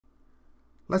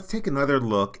Let's take another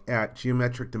look at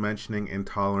geometric dimensioning and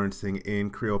tolerancing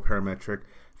in Creo Parametric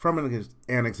from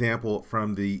an example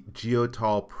from the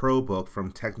GeoTol Pro book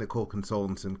from Technical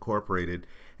Consultants Incorporated,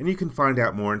 and you can find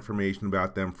out more information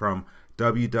about them from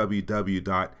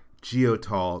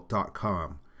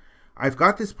www.geotol.com. I've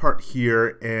got this part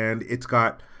here and it's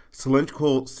got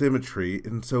cylindrical symmetry,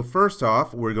 and so first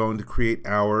off we're going to create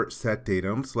our set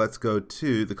datums. Let's go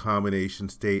to the combination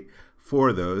state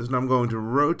for those, and I'm going to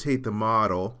rotate the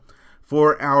model.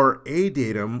 For our A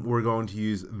datum, we're going to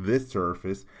use this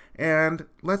surface, and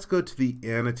let's go to the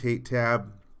Annotate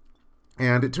tab,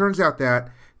 and it turns out that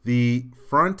the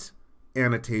front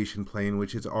annotation plane,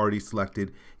 which is already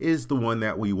selected, is the one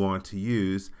that we want to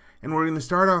use, and we're going to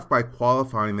start off by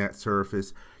qualifying that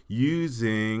surface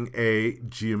using a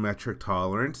geometric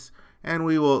tolerance, and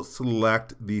we will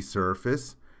select the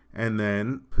surface and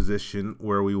then position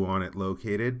where we want it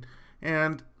located.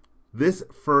 And this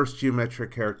first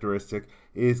geometric characteristic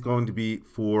is going to be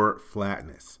for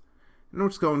flatness. And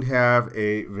it's going to have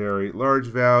a very large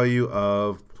value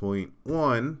of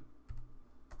 0.1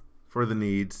 for the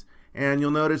needs. And you'll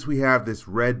notice we have this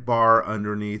red bar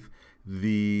underneath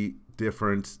the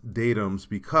different datums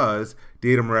because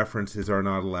datum references are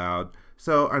not allowed.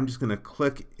 So I'm just going to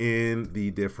click in the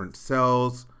different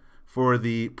cells for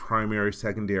the primary,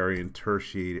 secondary, and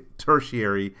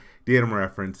tertiary datum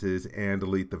references and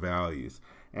delete the values.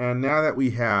 And now that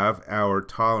we have our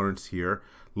tolerance here,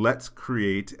 let's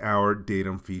create our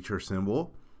datum feature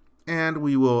symbol, and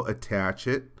we will attach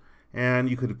it, and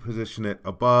you could position it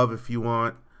above if you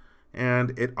want, and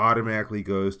it automatically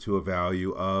goes to a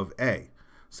value of A.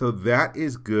 So that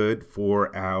is good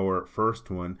for our first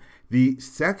one. The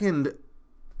second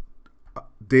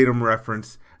datum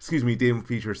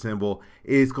feature symbol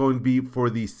is going to be for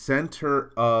the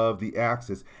center of the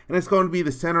axis, and it's going to be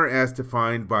the center as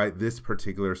defined by this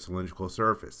particular cylindrical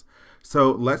surface.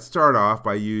 So let's start off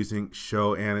by using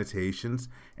show annotations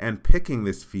and picking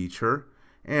this feature,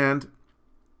 and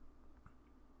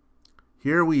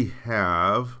here we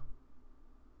have,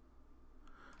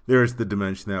 there's the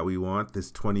dimension that we want, this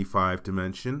 25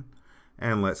 dimension,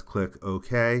 and let's click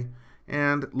OK,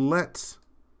 and let's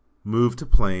move to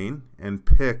plane and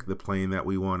pick the plane that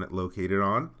we want it located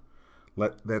on.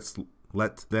 Let's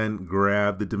then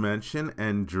grab the dimension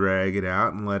and drag it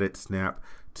out and let it snap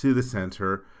to the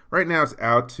center. Right now it's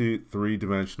out to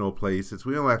 3-dimensional places.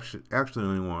 We actually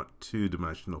only want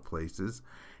 2-dimensional places,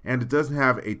 and it doesn't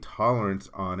have a tolerance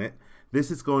on it.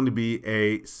 This is going to be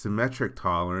a symmetric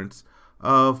tolerance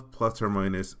of plus or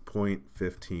minus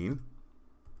 0.15.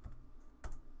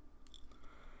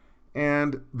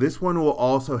 And this one will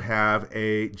also have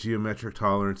a geometric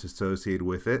tolerance associated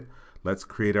with it. Let's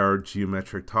create our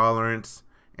geometric tolerance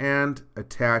and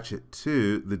attach it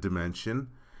to the dimension.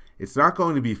 It's not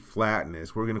going to be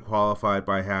flatness. We're going to qualify it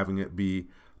by having it be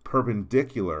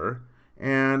perpendicular,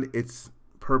 and it's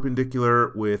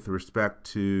perpendicular with respect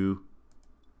to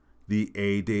the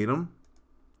A datum.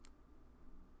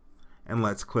 And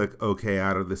let's click OK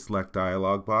out of the select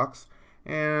dialog box,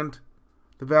 and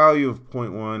the value of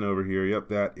 0.1 over here, yep,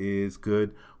 that is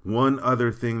good. One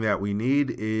other thing that we need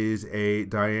is a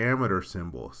diameter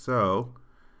symbol. So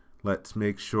let's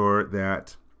make sure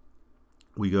that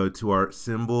we go to our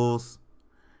symbols,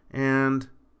 and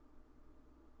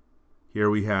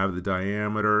here we have the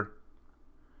diameter,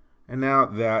 and now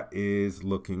that is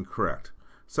looking correct.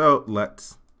 So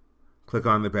let's click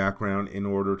on the background in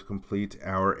order to complete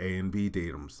our A and B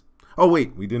datums. Oh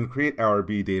wait, we didn't create our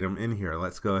B datum in here.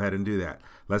 Let's go ahead and do that.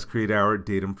 Let's create our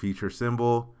datum feature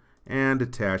symbol and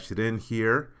attach it in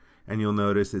here, and you'll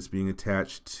notice it's being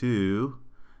attached to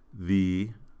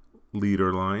the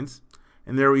leader lines.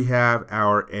 And there we have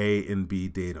our A and B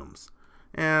datums.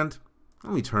 And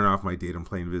let me turn off my datum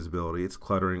plane visibility. It's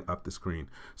cluttering up the screen.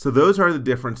 So those are the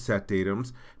different set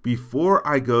datums. Before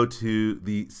I go to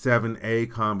the 7A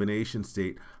combination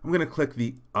state, I'm going to click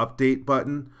the Update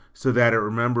button so that it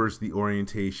remembers the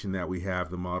orientation that we have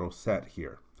the model set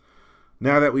here.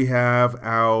 Now that we have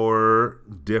our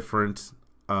different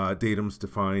datums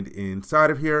defined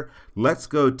inside of here, let's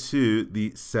go to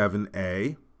the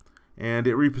 7A, and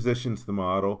it repositions the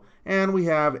model, and we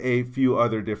have a few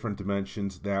other different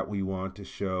dimensions that we want to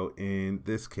show in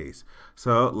this case.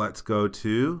 So let's go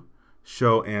to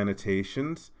show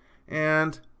annotations,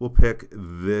 and we'll pick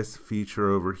this feature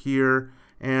over here,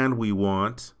 and we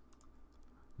want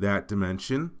that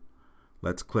dimension.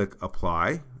 Let's click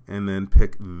apply and then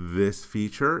pick this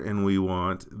feature, and we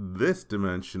want this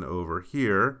dimension over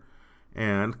here,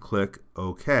 and click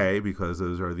OK because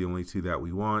those are the only two that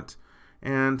we want.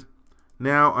 And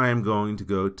Now I am going to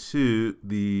go to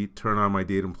the turn on my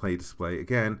datum plane display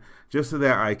again, just so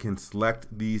that I can select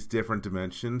these different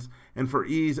dimensions. And for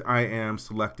ease, I am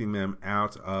selecting them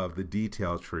out of the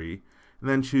detail tree, and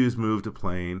then choose move to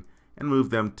plane and move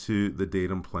them to the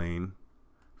datum plane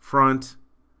front.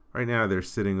 Right now they're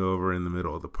sitting over in the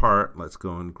middle of the part. Let's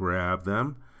go and grab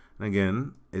them. And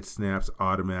again, it snaps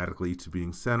automatically to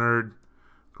being centered.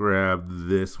 Grab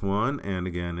this one, and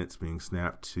again, it's being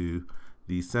snapped to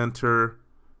the center,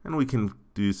 and we can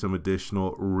do some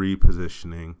additional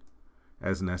repositioning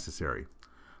as necessary.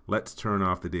 Let's turn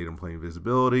off the datum plane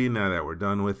visibility now that we're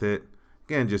done with it.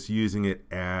 Again, just using it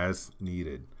as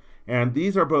needed. And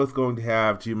these are both going to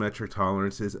have geometric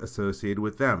tolerances associated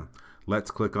with them.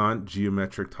 Let's click on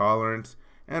geometric tolerance,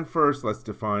 and first let's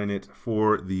define it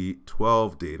for the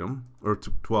 12 datum or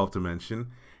 12 dimension,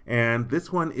 and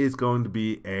this one is going to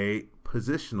be a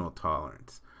positional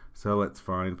tolerance. So let's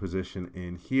find position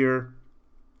in here,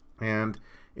 and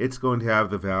it's going to have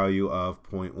the value of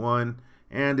 0.1,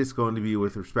 and it's going to be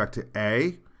with respect to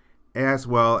A as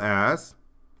well as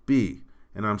B.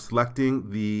 And I'm selecting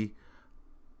the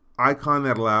icon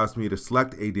that allows me to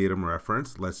select a datum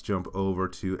reference. Let's jump over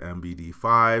to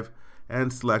MBD5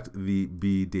 and select the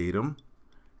B datum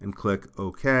and click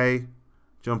OK.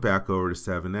 Jump back over to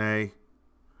 7A,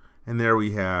 and there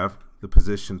we have the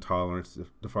position tolerance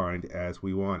defined as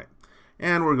we want it.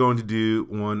 And we're going to do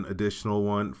one additional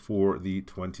one for the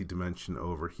 20 dimension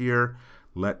over here.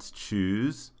 Let's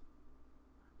choose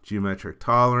geometric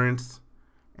tolerance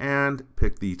and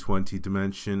pick the 20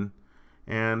 dimension.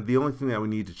 And the only thing that we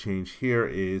need to change here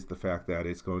is the fact that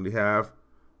it's going to have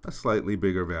a slightly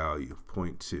bigger value,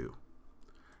 0.2.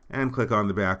 And click on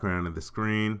the background of the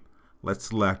screen. Let's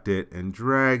select it and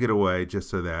drag it away just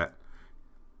so that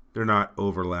they're not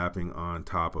overlapping on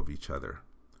top of each other.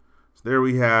 So there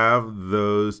we have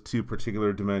those two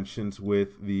particular dimensions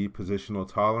with the positional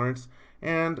tolerance.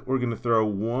 And we're going to throw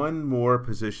one more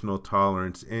positional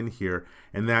tolerance in here,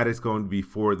 and that is going to be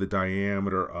for the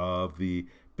diameter of the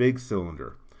big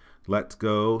cylinder. Let's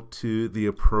go to the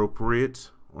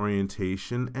appropriate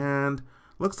orientation, and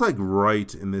looks like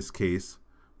right in this case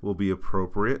will be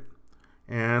appropriate.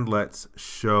 And let's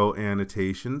show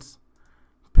annotations.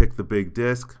 Pick the big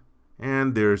disk,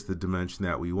 and there's the dimension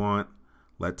that we want.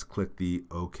 Let's click the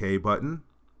OK button,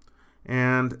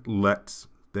 and let's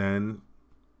then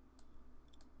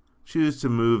choose to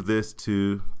move this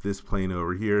to this plane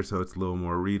over here so it's a little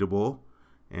more readable.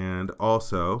 And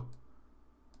also,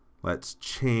 let's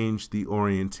change the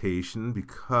orientation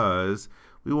because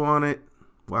we want it,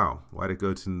 wow, why'd it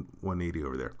go to 180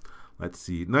 over there? Let's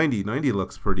see, 90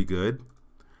 looks pretty good.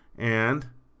 And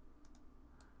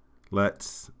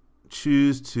let's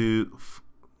choose to,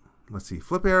 let's see,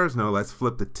 flip arrows? No, let's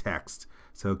flip the text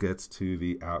so it gets to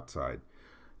the outside.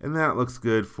 And that looks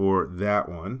good for that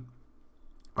one.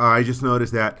 I just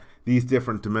noticed that these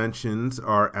different dimensions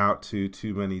are out to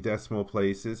too many decimal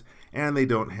places and they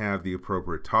don't have the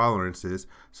appropriate tolerances.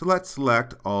 So let's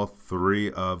select all three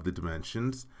of the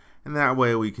dimensions, and that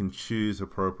way we can choose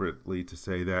appropriately to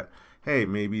say that, hey,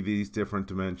 maybe these different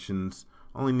dimensions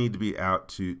only need to be out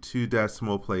to 2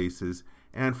 decimal places,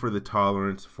 and for the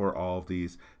tolerance for all of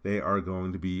these, they are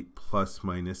going to be plus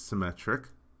minus symmetric.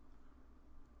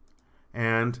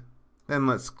 And then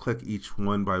let's click each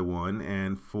one by one,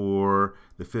 and for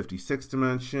the 56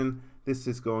 dimension, this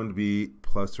is going to be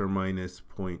plus or minus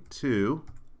 0.2.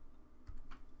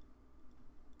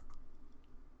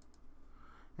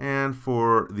 And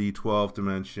for the 12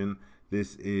 dimension,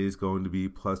 this is going to be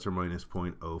plus or minus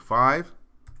 0.05.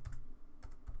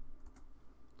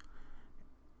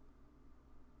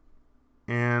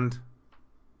 And,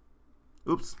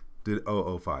 oops, did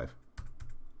 0.005.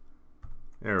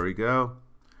 There we go.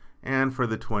 And for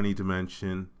the 20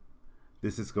 dimension,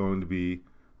 this is going to be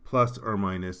plus or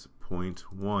minus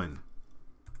 0.1.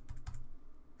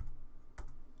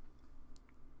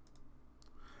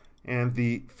 And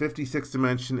the 56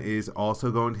 dimension is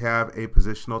also going to have a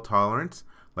positional tolerance.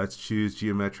 Let's choose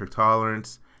geometric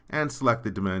tolerance and select the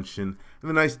dimension. And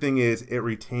the nice thing is it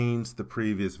retains the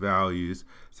previous values,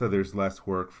 so there's less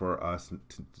work for us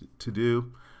to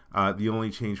do. The only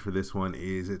change for this one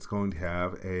is it's going to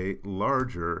have a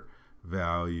larger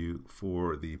value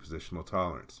for the positional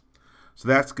tolerance. So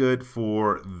that's good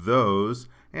for those.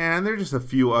 And there are just a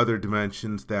few other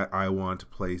dimensions that I want to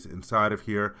place inside of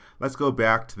here. Let's go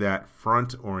back to that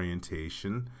front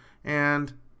orientation,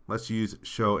 and let's use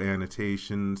show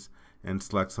annotations and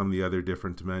select some of the other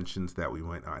different dimensions that we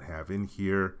might not have in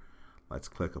here. Let's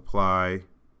click apply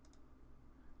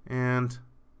and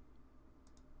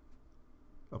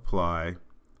apply,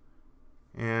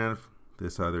 and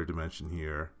this other dimension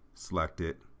here select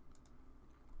it.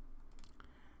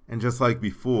 And just like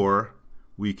before,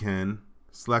 we can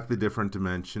select the different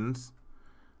dimensions,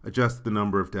 adjust the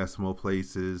number of decimal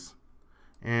places,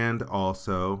 and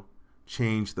also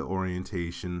change the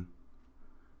orientation.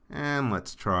 And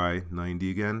let's try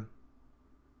 90 again.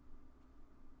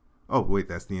 Oh, wait,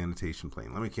 that's the annotation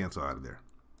plane. Let me cancel out of there.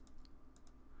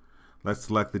 Let's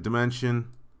select the dimension,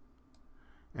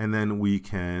 and then we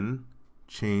can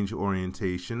change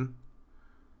orientation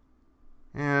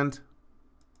and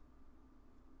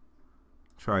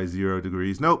try 0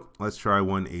 degrees. Nope, let's try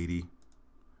 180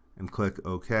 and click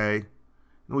OK.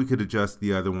 And we could adjust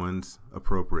the other ones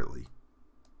appropriately.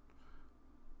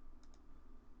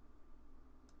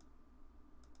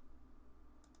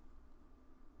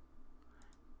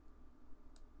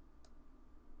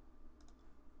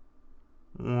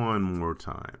 One more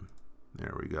time.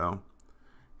 There we go.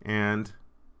 And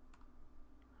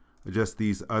adjust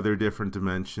these other different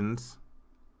dimensions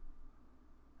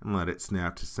and let it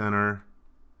snap to center.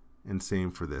 And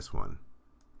same for this one.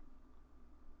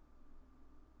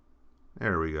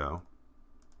 There we go.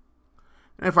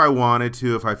 And if I wanted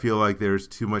to, if I feel like there's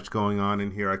too much going on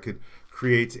in here, I could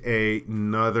create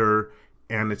another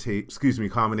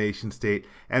combination state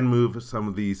and move some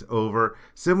of these over.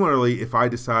 Similarly, if I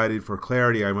decided for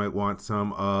clarity I might want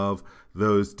some of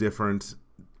those different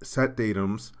set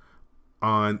datums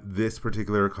on this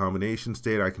particular combination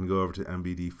state, I can go over to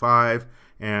MBD5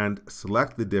 and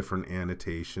select the different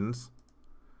annotations.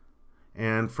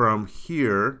 And from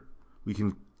here, we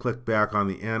can click back on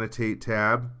the Annotate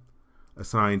tab,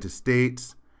 assign to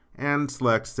states, and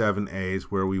select 7A is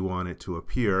where we want it to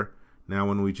appear. Now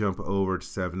when we jump over to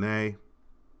 7A,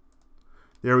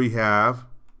 there we have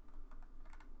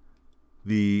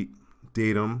the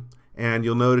datum, and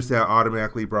you'll notice that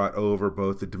automatically brought over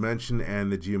both the dimension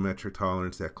and the geometric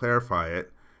tolerance that clarify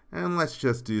it. And let's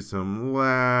just do some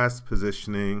last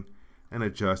positioning and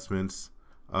adjustments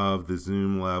of the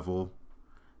zoom level,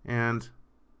 and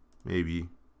maybe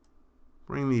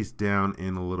bring these down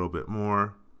in a little bit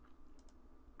more.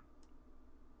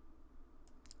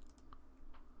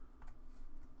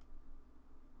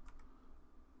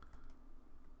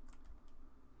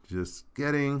 Just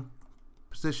getting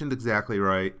positioned exactly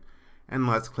right. And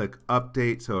let's click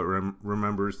Update so it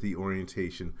remembers the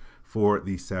orientation for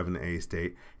the 7A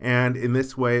state. And in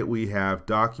this way, we have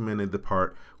documented the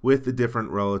part with the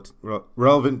different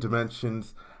relevant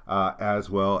dimensions as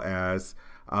well as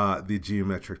the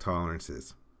geometric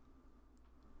tolerances.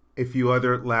 A few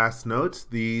other last notes.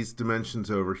 These dimensions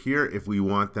over here, if we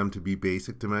want them to be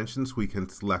basic dimensions, we can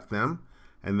select them.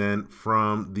 And then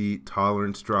from the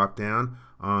tolerance drop down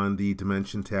on the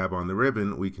dimension tab on the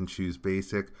ribbon, we can choose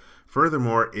basic.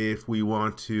 Furthermore, if we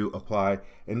want to apply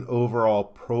an overall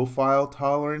profile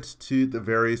tolerance to the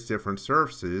various different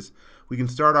surfaces, we can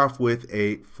start off with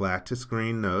a flat to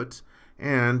screen note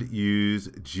and use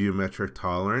geometric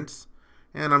tolerance.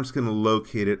 And I'm just going to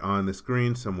locate it on the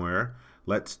screen somewhere.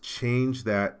 Let's change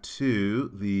that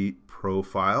to the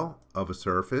profile of a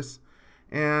surface.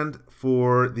 And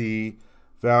for the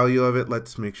value of it,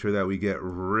 let's make sure that we get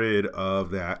rid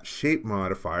of that shape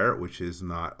modifier, which is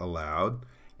not allowed.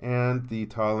 And the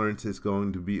tolerance is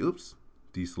going to be, oops,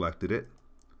 deselected it.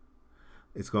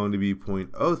 It's going to be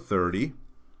 0.030.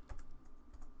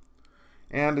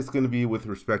 And it's going to be with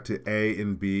respect to A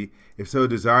and B. If so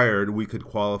desired, we could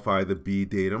qualify the B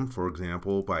datum, for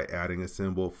example, by adding a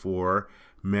symbol for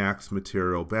max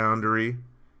material boundary.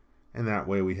 And that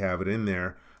way we have it in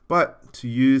there. But to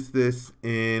use this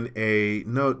in a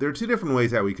note, there are two different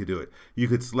ways that we could do it. You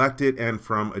could select it, and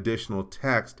from additional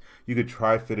text, you could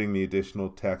try fitting the additional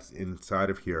text inside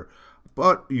of here.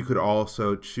 But you could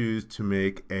also choose to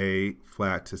make a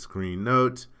flat to screen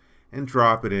note and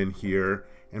drop it in here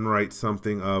and write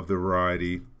something of the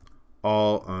variety,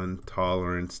 all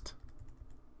untoleranced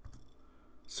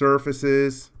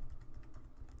surfaces.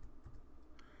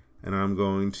 And I'm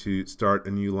going to start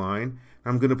a new line.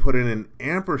 I'm going to put in an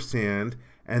ampersand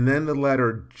and then the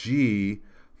letter G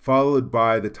followed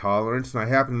by the tolerance. And I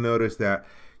happen to notice that,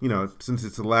 since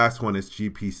it's the last one, it's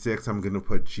GP6, I'm going to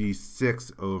put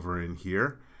G6 over in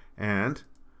here. And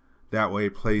that way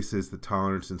it places the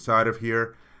tolerance inside of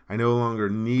here. I no longer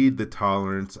need the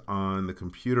tolerance on the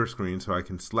computer screen, so I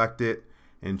can select it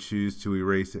and choose to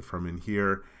erase it from in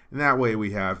here. And that way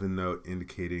we have the note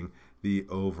indicating the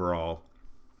overall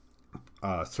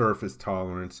surface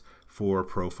tolerance for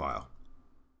profile.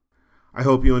 I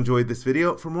hope you enjoyed this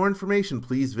video. For more information,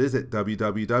 please visit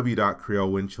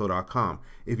www.creowindchill.com.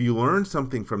 If you learned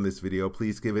something from this video,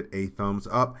 please give it a thumbs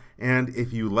up. And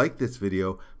if you like this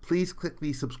video, please click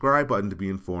the subscribe button to be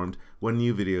informed when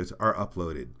new videos are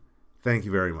uploaded. Thank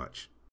you very much.